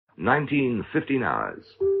1915 hours.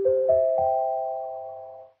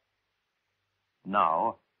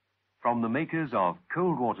 Now, from the makers of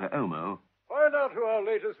Cold Water Omo... Find out who our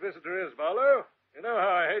latest visitor is, Barlow. You know how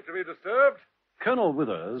I hate to be disturbed. Colonel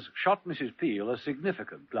Withers shot Mrs. Peel a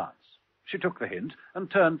significant glance. She took the hint and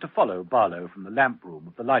turned to follow Barlow from the lamp room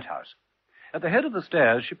of the lighthouse. At the head of the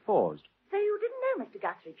stairs, she paused. So you didn't know Mr.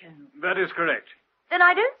 Guthrie, Colonel? That is correct. Then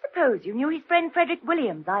I don't suppose you knew his friend Frederick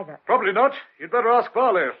Williams either. Probably not. You'd better ask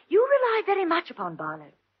Barlow. You rely very much upon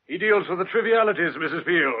Barlow. He deals with the trivialities, Mrs.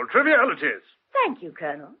 Peel. Trivialities. Thank you,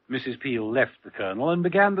 Colonel. Mrs. Peel left the Colonel and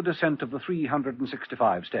began the descent of the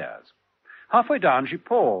 365 stairs. Halfway down, she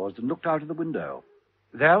paused and looked out of the window.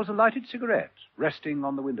 There was a lighted cigarette resting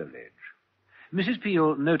on the window ledge. Mrs.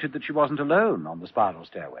 Peel noted that she wasn't alone on the spiral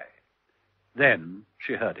stairway. Then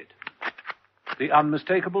she heard it. The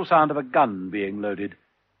unmistakable sound of a gun being loaded.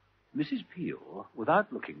 Mrs. Peel,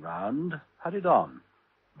 without looking round, hurried on.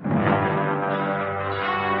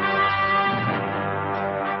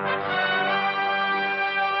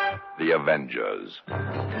 The Avengers.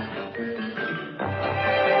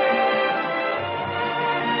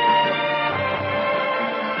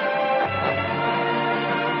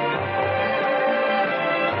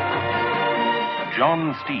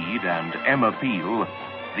 John Steed and Emma Peel,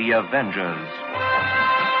 The Avengers.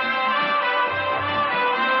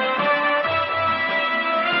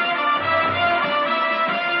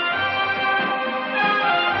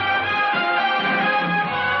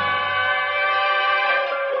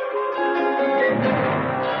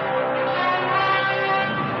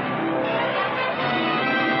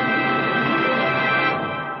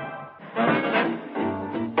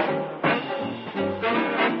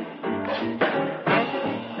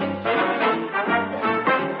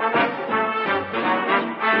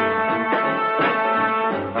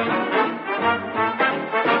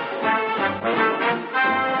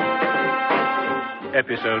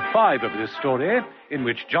 Episode 5 of this story, in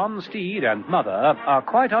which John Steed and Mother are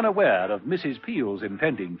quite unaware of Mrs. Peel's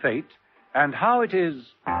impending fate, and how it is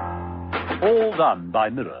all done by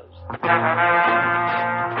mirrors.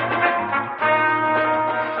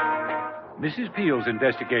 Mrs. Peel's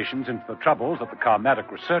investigations into the troubles at the Carmatic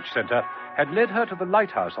Research Center had led her to the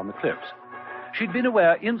lighthouse on the cliffs. She'd been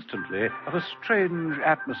aware instantly of a strange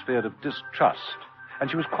atmosphere of distrust, and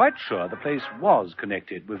she was quite sure the place was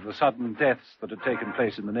connected with the sudden deaths that had taken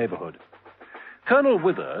place in the neighborhood. Colonel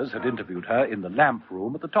Withers had interviewed her in the lamp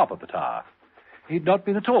room at the top of the tower. He'd not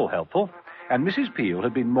been at all helpful, and Mrs. Peel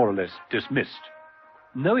had been more or less dismissed.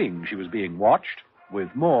 Knowing she was being watched,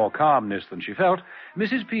 with more calmness than she felt,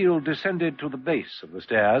 Mrs. Peel descended to the base of the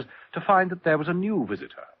stairs to find that there was a new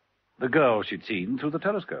visitor, the girl she'd seen through the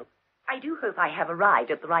telescope. I do hope I have arrived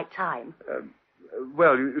at the right time.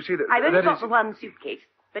 Well, you see that... I've only got is... the one suitcase,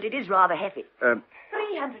 but it is rather heavy.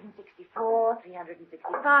 364,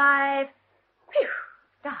 365... Phew,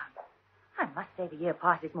 darn. I must say the year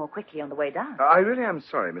passes more quickly on the way down. I really am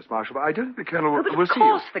sorry, Miss Marshall, but I don't think the Colonel Oh, but will of see you.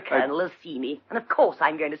 course the Colonel will see me, and of course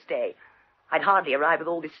I'm going to stay. I'd hardly arrive with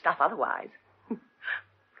all this stuff otherwise.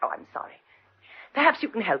 Oh, I'm sorry. Perhaps you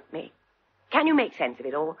can help me. Can you make sense of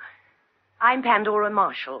it all? I'm Pandora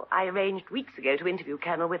Marshall. I arranged weeks ago to interview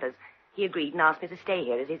Colonel Withers. He agreed and asked me to stay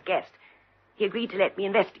here as his guest. He agreed to let me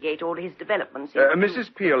investigate all his developments.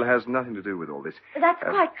 Mrs. Peel has nothing to do with all this. That's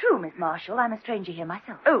quite true, Miss Marshall. I'm a stranger here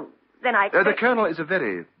myself. Oh, then I expect... The Colonel is a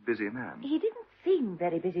very busy man. He didn't seem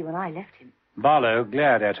very busy when I left him. Barlow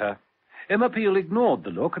glared at her. Emma Peel ignored the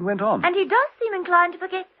look and went on. And he does seem inclined to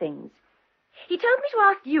forget things. He told me to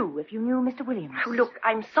ask you if you knew Mr. Williams. Oh, look,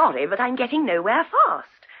 I'm sorry, but I'm getting nowhere fast.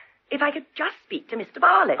 If I could just speak to Mr.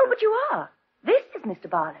 Barlow. Oh, but you are. This is Mr.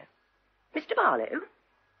 Barlow. Mr. Barlow?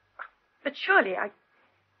 But surely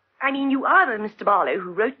I mean, you are the Mr. Barlow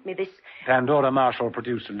who wrote me this... Pandora Marshall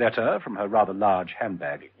produced a letter from her rather large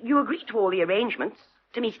handbag. You agreed to all the arrangements,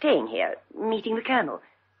 to me staying here, meeting the Colonel.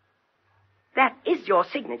 That is your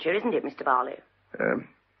signature, isn't it, Mr. Barlow?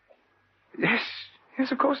 Yes,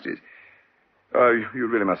 of course it is. Oh, you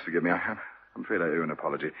really must forgive me. I'm afraid I owe an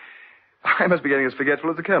apology. I must be getting as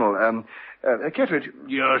forgetful as the Colonel. Kettridge.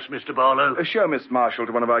 Yes, Mr. Barlow. Show Miss Marshall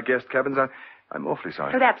to one of our guest cabins. I'm awfully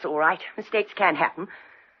sorry. Oh, that's all right. Mistakes can happen.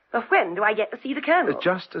 But when do I get to see the Colonel?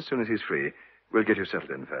 Just as soon as he's free. We'll get you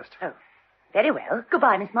settled in first. Oh, very well.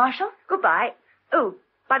 Goodbye, Miss Marshall. Goodbye. Oh,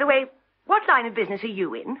 by the way, what line of business are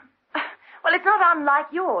you in? Well, it's not unlike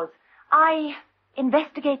yours. I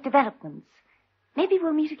investigate developments. Maybe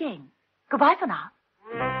we'll meet again. Goodbye for now.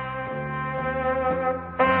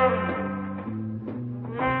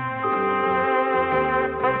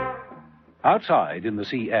 Outside, in the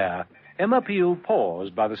sea air, Emma Peel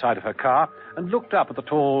paused by the side of her car and looked up at the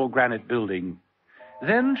tall granite building.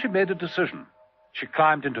 Then she made a decision. She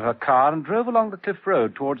climbed into her car and drove along the cliff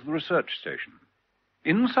road towards the research station.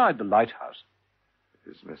 Inside the lighthouse...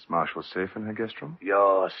 Is Miss Marshall safe in her guest room?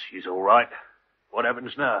 Yes, she's all right. What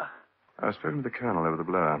happens now? I've spoken to the colonel over the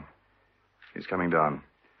blower. He's coming down.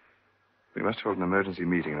 We must hold an emergency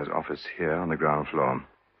meeting in his office here on the ground floor.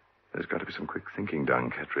 There's got to be some quick thinking done,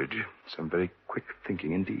 Kettridge. Some very quick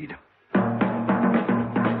thinking indeed.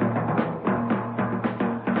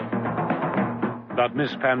 But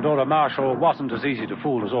Miss Pandora Marshall wasn't as easy to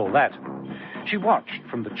fool as all that. She watched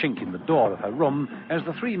from the chink in the door of her room as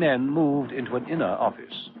the three men moved into an inner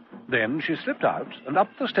office. Then she slipped out and up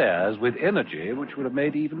the stairs with energy which would have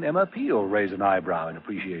made even Emma Peel raise an eyebrow in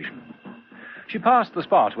appreciation. She passed the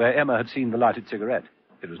spot where Emma had seen the lighted cigarette.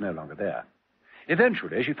 It was no longer there.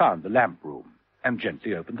 Eventually, she found the lamp room and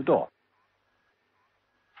gently opened the door.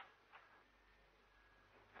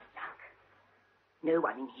 No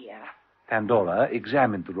one in here. Pandora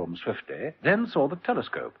examined the room swiftly, then saw the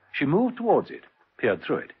telescope. She moved towards it, peered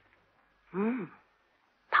through it.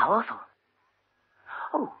 Powerful.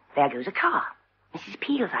 Oh, there goes a car. Mrs.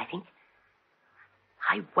 Peel's, I think.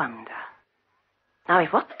 I wonder. Now,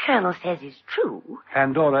 if what the Colonel says is true...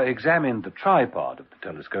 Pandora examined the tripod of the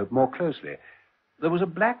telescope more closely. There was a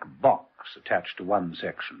black box attached to one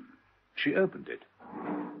section. She opened it.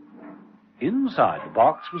 Inside the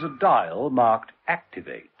box was a dial marked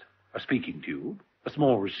Activate, a speaking tube, a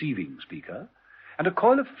small receiving speaker, and a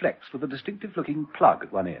coil of flex with a distinctive-looking plug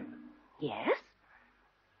at one end. Yes?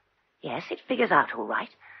 Yes, it figures out all right.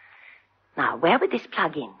 Now, where would this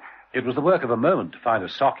plug in? It was the work of a moment to find a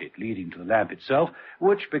socket leading to the lamp itself,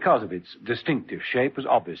 which, because of its distinctive shape, was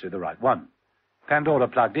obviously the right one. Pandora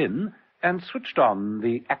plugged in and switched on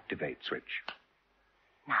the Activate switch.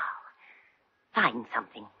 Now, find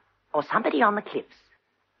something, or somebody on the cliffs,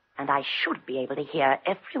 and I should be able to hear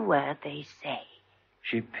every word they say.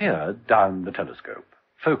 She peered down the telescope,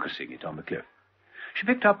 focusing it on the cliff. She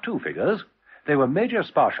picked up two figures. They were Major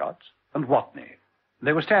Sparshot and Watney.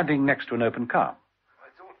 They were standing next to an open car.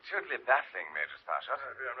 It's all totally baffling, Major Sparshot.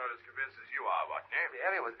 I'm not as convinced as you are, Watney. The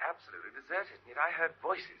area was absolutely deserted, and yet I heard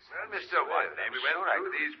voices. Well, Mr. Watney, we went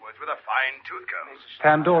through these woods with a fine-tooth comb.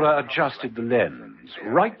 Pandora adjusted the lens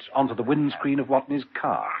right onto the windscreen of Watney's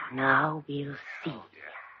car. Now we'll see.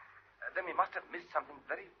 Then we must have missed something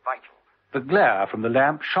very vital. The glare from the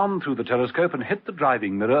lamp shone through the telescope and hit the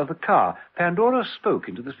driving mirror of the car. Pandora spoke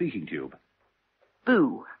into the speaking tube.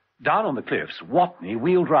 Boo. Down on the cliffs, Watney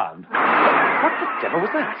wheeled round. What the devil was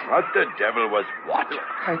that? What the devil was what?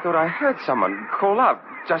 I thought I heard someone call out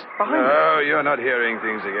just behind me. Oh, you're not hearing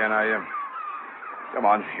things again, are you? Come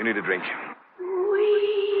on, you need a drink.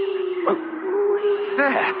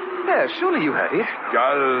 There, surely you heard it.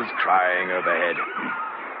 Gulls crying overhead.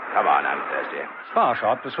 Come on, I'm thirsty.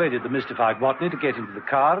 Sparshot persuaded the mystified Watney to get into the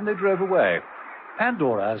car, and they drove away.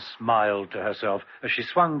 Pandora smiled to herself as she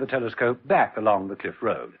swung the telescope back along the cliff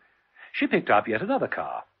road. She picked up yet another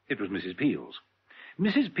car. It was Mrs. Peel's.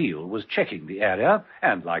 Mrs. Peel was checking the area,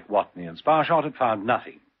 and like Watney and Sparshot, had found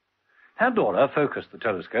nothing. Pandora focused the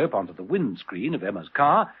telescope onto the windscreen of Emma's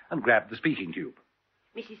car and grabbed the speaking tube.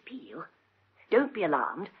 Mrs. Peel, don't be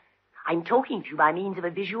alarmed. I'm talking to you by means of a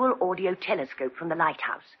visual audio telescope from the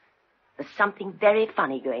lighthouse. There's something very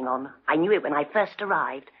funny going on. I knew it when I first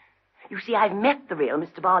arrived. You see, I've met the real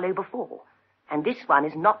Mr. Barlow before, and this one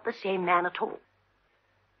is not the same man at all.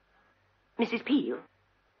 Mrs. Peel?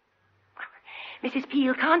 Mrs.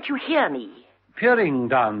 Peel, can't you hear me? Peering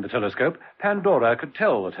down the telescope, Pandora could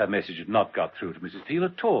tell that her message had not got through to Mrs. Peel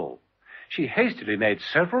at all. She hastily made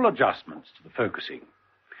several adjustments to the focusing.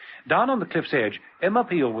 Down on the cliff's edge, Emma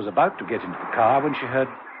Peel was about to get into the car when she heard...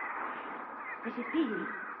 Mrs. Peel?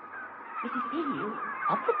 Mrs. Peel?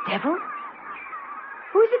 What the devil?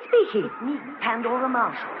 Who is it speaking? It's me, Pandora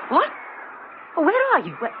Marshall. What? Oh, where are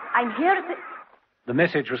you? Well, I'm here at the... The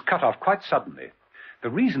message was cut off quite suddenly. The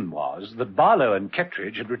reason was that Barlow and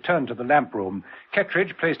Kettridge had returned to the lamp room.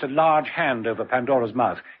 Kettridge placed a large hand over Pandora's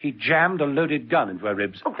mouth. He jammed a loaded gun into her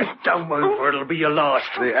ribs. Oh, don't move or it'll be your last.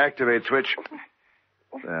 The activate switch.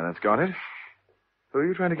 There, that's got it. Who are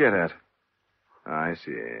you trying to get at? I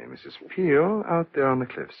see. Mrs. Peel out there on the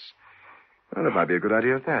cliffs. Well, it might be a good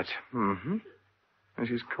idea at that. Mm-hmm. And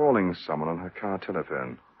she's calling someone on her car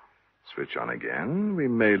telephone. Switch on again. We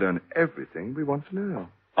may learn everything we want to know.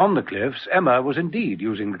 On the cliffs, Emma was indeed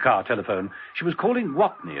using the car telephone. She was calling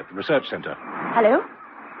Watney at the research center. Hello?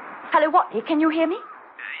 Hello, Watney, can you hear me?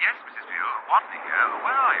 Yes, Mrs. Peel. Watney here.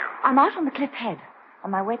 Where are you? I'm out on the cliff head,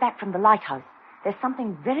 on my way back from the lighthouse. There's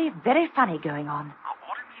something very, very funny going on. Oh,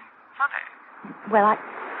 what do you mean, funny? Well,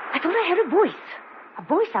 I thought I heard a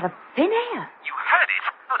voice out of thin air. You heard it?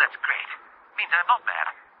 Oh, that's great. Means I'm not mad.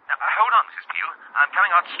 Hold on, Mrs. Peel. I'm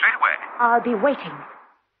coming out straight away. I'll be waiting.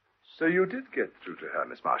 So you did get through to her,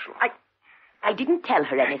 Miss Marshall. I didn't tell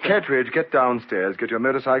her anything. Kettridge, get downstairs, get your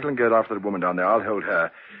motorcycle, and get after the woman down there. I'll hold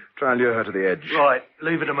her. Try and lure her to the edge. Right,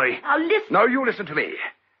 leave it to me. Now listen. No, you listen to me.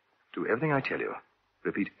 Do everything I tell you.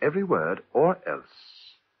 Repeat every word or else.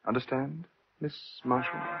 Understand, Miss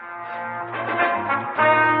Marshall?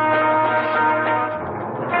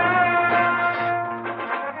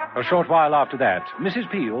 A short while after that,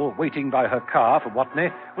 Mrs. Peel, waiting by her car for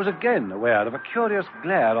Watney, was again aware of a curious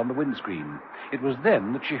glare on the windscreen. It was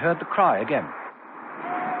then that she heard the cry again.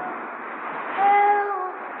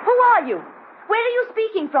 Help! Who are you? Where are you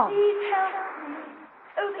speaking from? Please help me.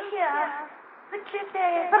 Over here. The cliff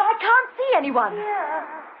edge. But I can't see anyone. Here,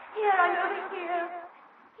 I'm over here.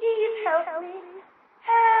 Please help me.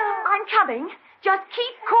 Help! I'm coming. Just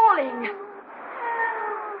keep calling.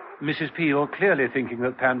 Mrs. Peel, clearly thinking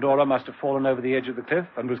that Pandora must have fallen over the edge of the cliff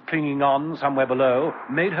and was clinging on somewhere below,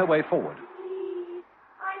 made her way forward.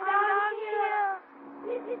 I'm down here.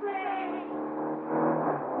 This way.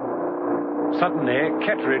 Suddenly,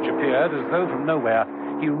 Kettridge appeared as though from nowhere.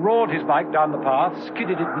 He roared his bike down the path,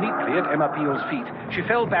 skidded it neatly at Emma Peel's feet. She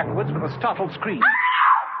fell backwards with a startled scream.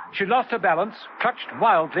 She lost her balance, clutched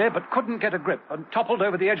wildly, but couldn't get a grip, and toppled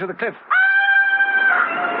over the edge of the cliff.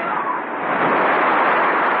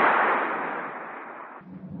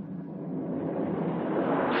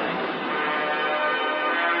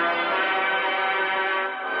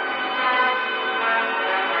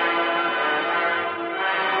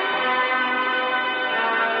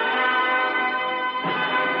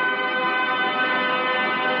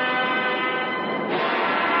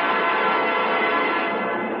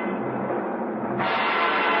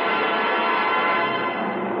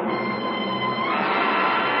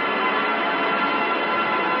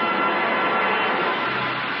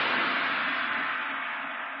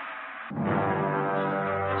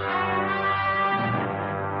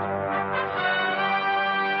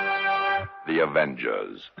 The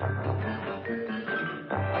Avengers.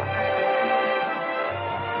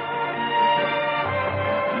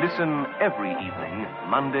 Listen every evening,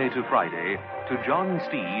 Monday to Friday, to John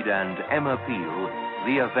Steed and Emma Peel,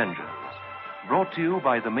 The Avengers. Brought to you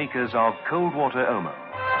by the makers of Cold Water Omo.